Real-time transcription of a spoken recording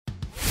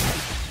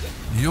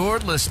You're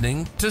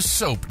listening to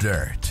Soap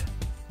Dirt,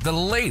 the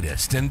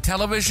latest in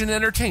television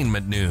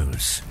entertainment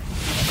news.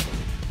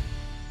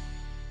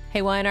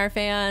 Hey, YNR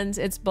fans,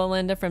 it's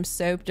Belinda from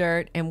Soap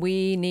Dirt, and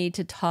we need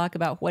to talk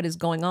about what is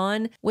going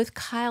on with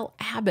Kyle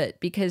Abbott,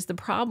 because the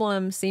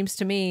problem seems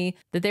to me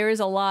that there is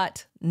a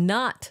lot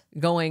not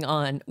going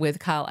on with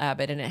Kyle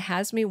Abbott, and it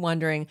has me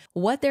wondering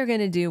what they're going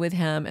to do with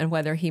him and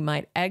whether he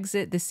might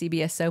exit the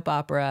CBS soap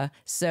opera.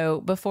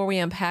 So before we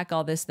unpack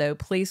all this, though,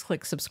 please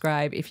click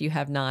subscribe if you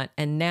have not.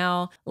 And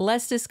now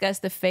let's discuss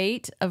the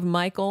fate of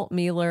Michael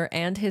Mealor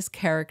and his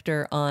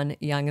character on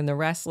Young and the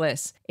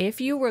Restless.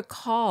 If you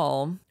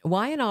recall,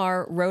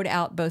 YNR wrote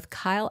out both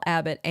Kyle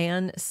Abbott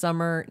and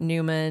Summer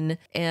Newman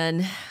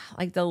in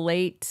like the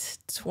late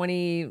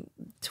 20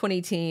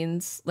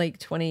 teens, like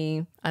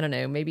 20, I don't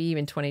know, maybe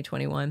even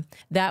 2021.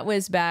 That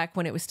was back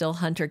when it was still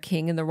Hunter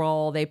King in the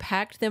role. They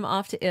packed them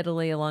off to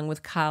Italy along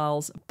with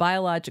Kyle's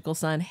biological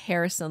son,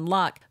 Harrison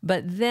Locke.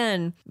 But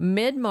then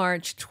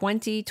mid-March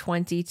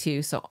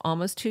 2022, so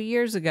almost 2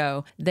 years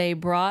ago, they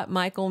brought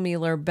Michael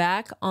Mealor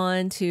back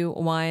onto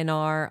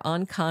YNR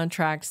on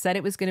contract, said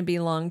it was going to be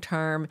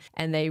long-term,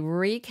 and they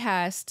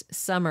recast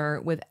Summer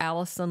with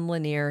Allison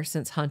Lanier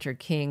since Hunter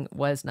King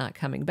was not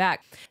coming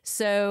back.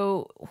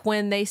 So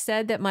when they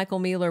said that Michael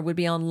Mealor would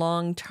be on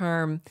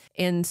long-term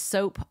in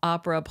soap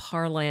opera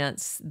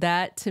parlance,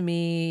 that to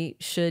me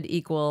should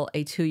equal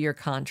a 2-year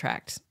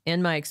contract.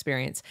 In my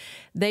experience,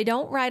 they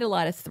don't write a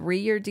lot of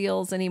 3-year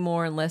deals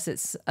anymore unless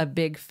it's a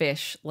big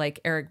fish like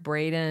Eric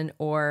Braeden,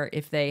 or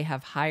if they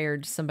have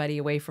hired somebody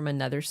away from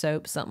another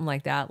soap, something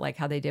like that, like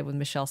how they did with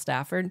Michelle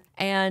Stafford.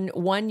 And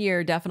 1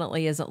 year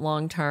definitely isn't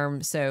long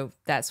term, so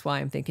that's why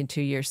I'm thinking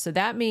 2 years. So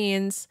that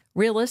means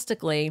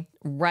realistically,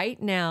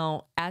 right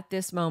now, at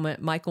this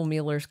moment, Michael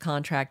Mealor's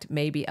contract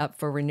may be up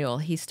for renewal.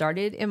 He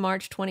started in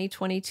March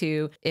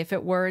 2022. If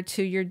it were a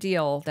 2-year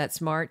deal,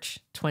 that's March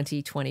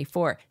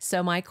 2024.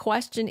 So my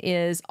question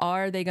is,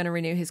 are they going to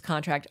renew his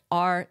contract?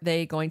 Are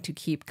they going to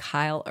keep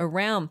Kyle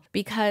around?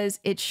 Because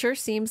it sure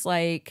seems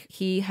like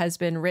he has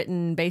been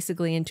written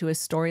basically into a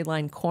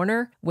storyline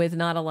corner with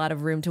not a lot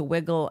of room to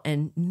wiggle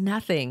and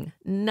nothing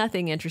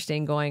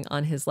interesting going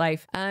on his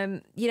life.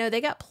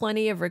 They got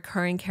plenty of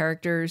recurring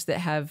characters that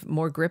have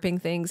more gripping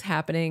things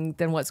happening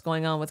than what's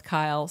going on with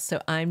Kyle. So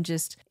I'm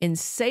just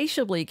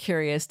insatiably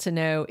curious to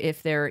know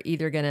if they're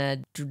either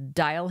going to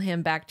dial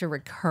him back to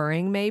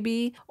recurring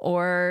maybe,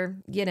 or,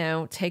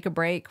 take a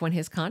break when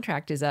his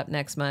contract is up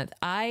next month.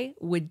 I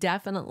would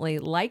definitely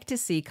like to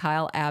see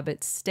Kyle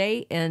Abbott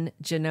stay in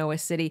Genoa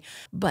City,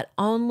 but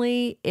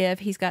only if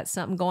he's got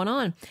something going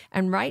on.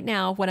 And right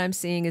now, what I'm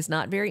seeing is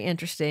not very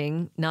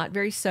interesting, not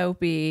very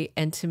soapy,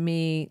 and to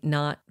me,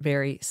 not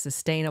very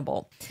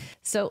sustainable.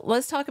 So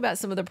let's talk about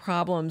some of the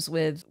problems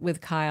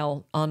with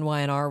Kyle on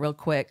YNR real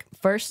quick.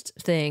 First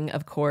thing,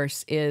 of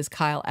course, is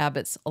Kyle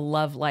Abbott's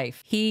love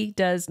life. He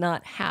does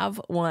not have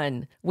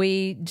one.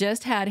 We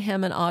just had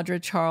him and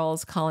Audra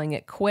Charles calling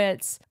it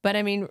quits, but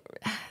I mean,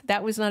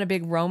 that was not a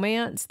big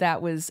romance.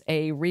 That was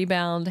a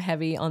rebound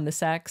heavy on the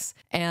sex,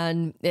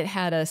 and it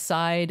had a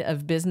side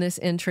of business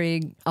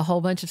intrigue, a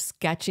whole bunch of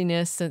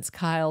sketchiness since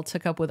Kyle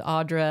took up with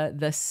Audra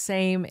the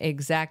same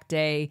exact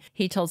day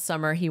he told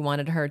Summer he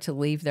wanted her to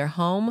leave their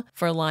home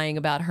for lying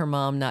about her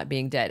mom not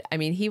being dead. I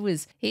mean,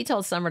 he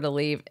told Summer to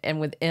leave, and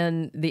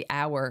within the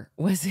hour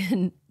was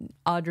in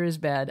Audra's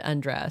bed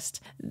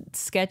undressed.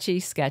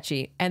 Sketchy.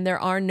 And there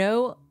are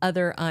no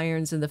other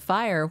irons in the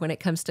fire when it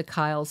comes to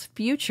Kyle's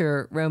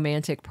future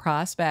romantic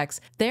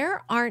prospects.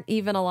 There aren't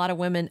even a lot of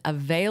women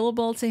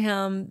available to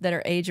him that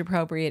are age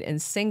appropriate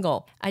and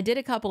single. I did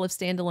a couple of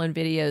standalone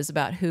videos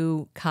about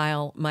who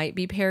Kyle might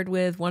be paired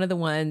with. One of the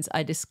ones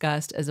I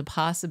discussed as a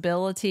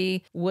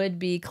possibility would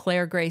be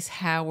Claire Grace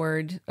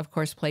Howard, of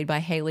course, played by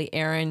Haley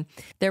Aaron.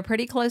 They're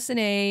pretty close in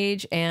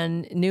age,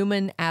 and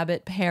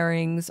Newman-Abbott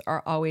pairings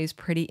are always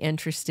pretty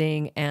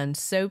interesting and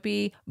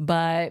soapy,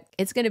 but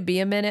it's going to be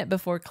a minute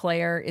before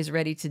Claire is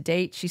ready to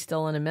date. She's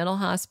still in a mental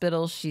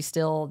hospital. She's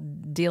still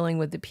dealing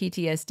with the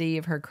PTSD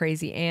of her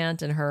crazy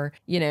aunt and her,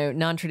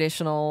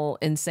 non-traditional,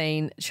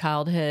 insane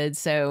childhood.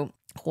 So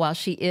while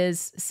she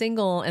is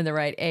single and the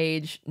right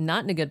age,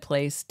 not in a good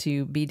place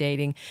to be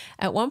dating.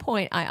 At one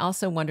point, I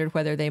also wondered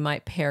whether they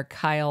might pair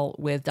Kyle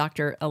with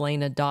Dr.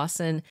 Elena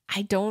Dawson.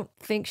 I don't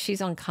think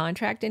she's on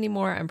contract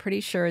anymore. I'm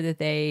pretty sure that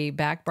they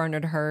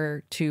backburnered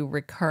her to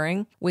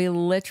recurring. We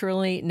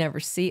literally never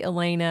see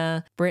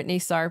Elena. Brittany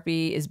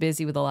Sarpy is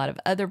busy with a lot of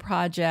other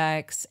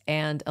projects,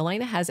 and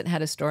Elena hasn't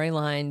had a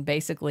storyline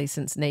basically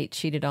since Nate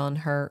cheated on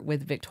her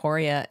with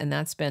Victoria, and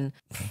that's been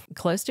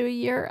close to a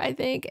year, I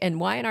think. And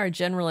YNR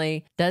generally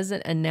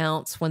doesn't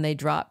announce when they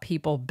drop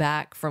people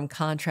back from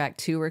contract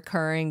to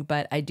recurring,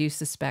 but I do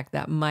suspect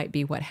that might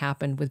be what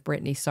happened with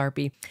Brittany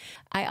Sarpy.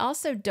 I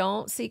also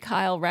don't see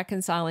Kyle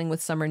reconciling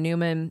with Summer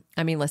Newman.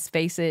 I mean, let's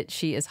face it,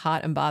 she is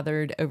hot and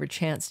bothered over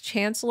Chance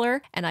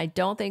Chancellor, and I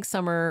don't think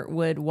Summer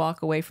would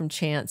walk away from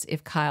Chance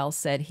if Kyle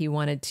said he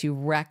wanted to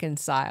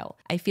reconcile.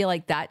 I feel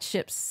like that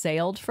ship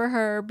sailed for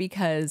her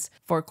because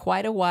for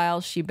quite a while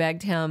she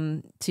begged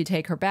him to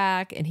take her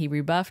back, and he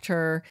rebuffed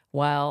her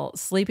while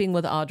sleeping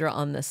with Audra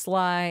on the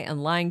lie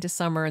and lying to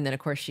Summer. And then, of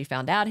course, she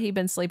found out he'd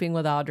been sleeping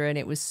with Audra, and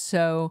it was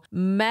so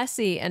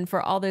messy. And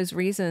for all those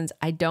reasons,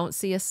 I don't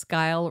see a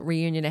Kyle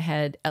reunion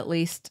ahead, at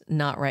least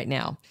not right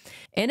now.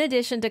 In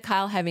addition to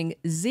Kyle having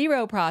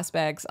zero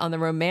prospects on the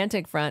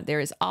romantic front, there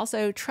is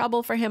also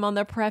trouble for him on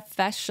the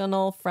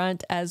professional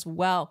front as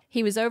well.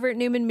 He was over at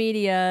Newman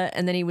Media,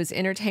 and then he was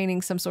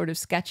entertaining some sort of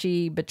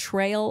sketchy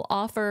betrayal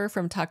offer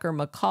from Tucker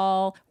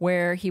McCall,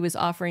 where he was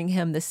offering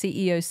him the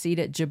CEO seat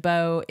at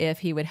Jabot if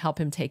he would help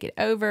him take it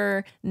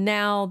over.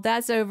 Now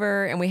that's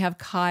over, and we have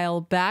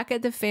Kyle back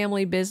at the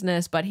family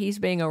business, but he's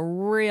being a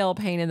real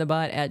pain in the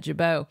butt at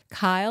Jabot.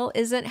 Kyle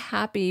isn't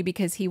happy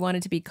because he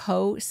wanted to be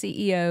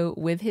co-CEO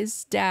with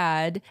his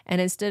dad, and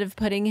instead of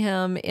putting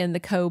him in the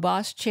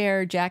co-boss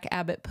chair, Jack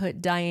Abbott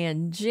put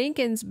Diane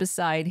Jenkins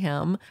beside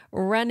him,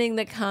 running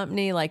the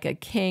company like a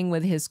king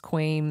with his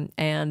queen,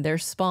 and their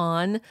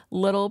spawn,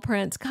 little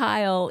Prince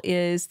Kyle,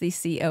 is the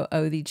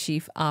COO, the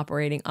chief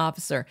operating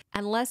officer.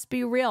 And let's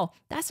be real,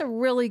 that's a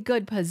really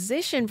good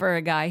position for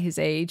a guy his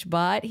age,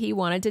 but he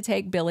wanted to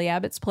take Billy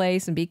Abbott's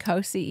place and be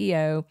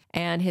co-CEO,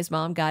 and his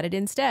mom got it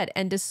instead.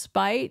 And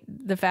despite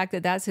the fact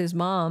that that's his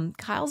mom,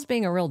 Kyle's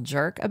being a real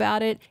jerk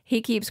about it.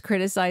 He keeps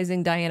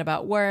criticizing Diane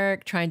about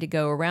work, trying to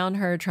go around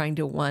her, trying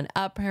to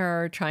one-up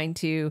her, trying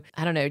to,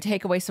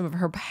 take away some of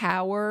her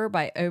power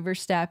by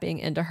overstepping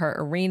into her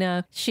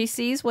arena. She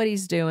sees what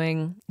he's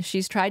doing.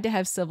 She's tried to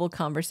have civil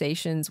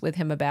conversations with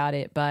him about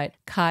it, but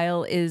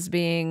Kyle is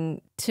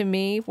being, to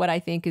me, what I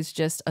think is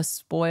just a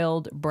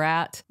spoiled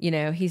brat.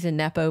 He's a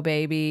Nepo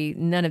baby.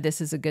 None of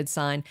this is a good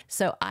sign.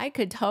 So I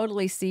could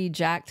totally see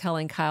Jack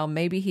telling Kyle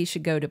maybe he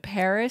should go to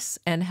Paris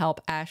and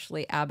help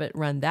Ashley Abbott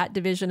run that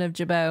division of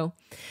Jabot.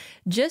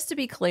 Just to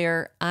be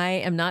clear, I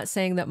am not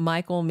saying that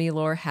Michael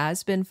Mealor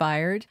has been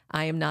fired.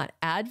 I am not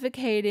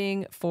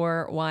advocating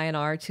for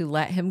Y&R to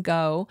let him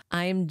go.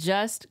 I am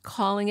just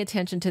calling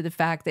attention to the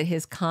fact that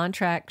his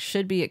contract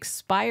should be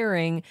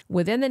expiring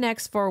within the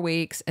next 4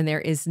 weeks, and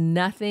there is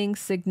nothing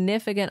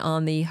significant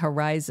on the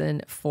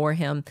horizon for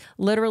him.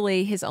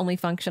 Literally, his only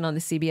function on the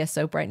CBS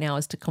soap right now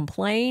is to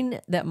complain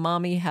that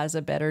mommy has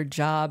a better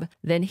job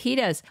than he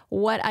does.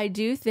 What I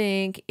do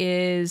think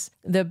is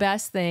the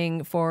best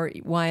thing for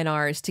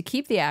Y&R is to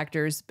keep the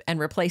actors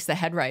and replace the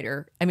head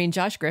writer.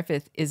 Josh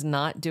Griffith is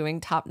not doing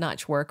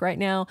top-notch work right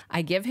now.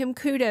 I give him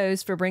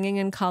kudos for bringing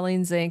in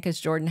Colleen Zink as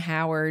Jordan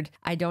Howard.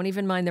 I don't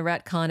even mind the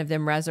retcon of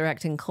them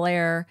resurrecting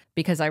Claire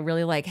because I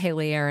really like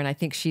Haley Aaron. I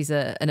think she's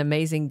an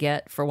amazing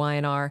get for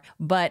Y&R.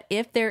 But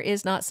if there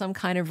is not some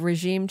kind of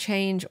regime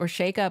change or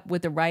shakeup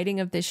with the writing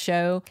of this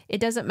show,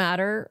 it doesn't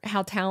matter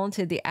how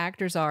talented the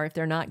actors are if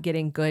they're not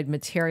getting good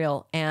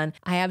material. And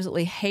I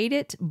absolutely hate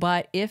it,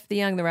 but if The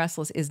Young and the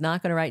Restless is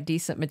not going to write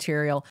decent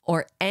material,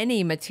 or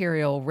any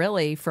material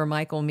really, for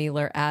Michael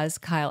Mealor as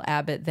Kyle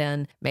Abbott,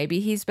 then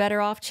maybe he's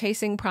better off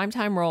chasing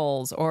primetime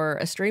roles or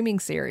a streaming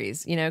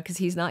series, because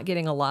he's not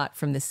getting a lot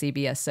from the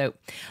CBS soap.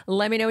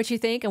 Let me know what you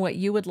think and what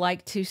you would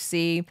like to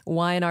see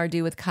Y&R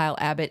do with Kyle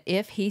Abbott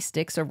if he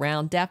sticks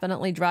around.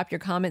 Definitely drop your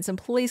comments, and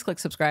please click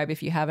subscribe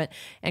if you haven't,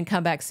 and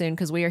come back soon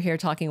because we are here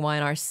talking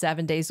Y&R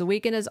 7 days a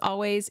week. And as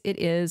always, it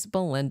is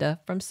Belinda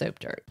from Soap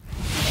Dirt.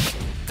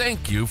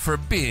 Thank you for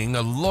being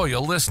a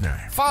loyal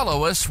listener.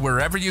 Follow us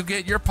wherever you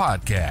get your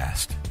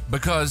podcast,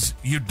 because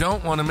you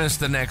don't want to miss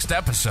the next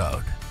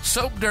episode.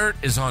 Soap Dirt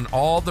is on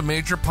all the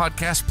major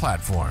podcast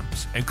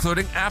platforms,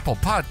 including Apple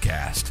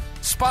Podcast,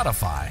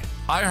 Spotify,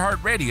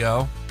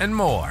 iHeartRadio, and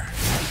more.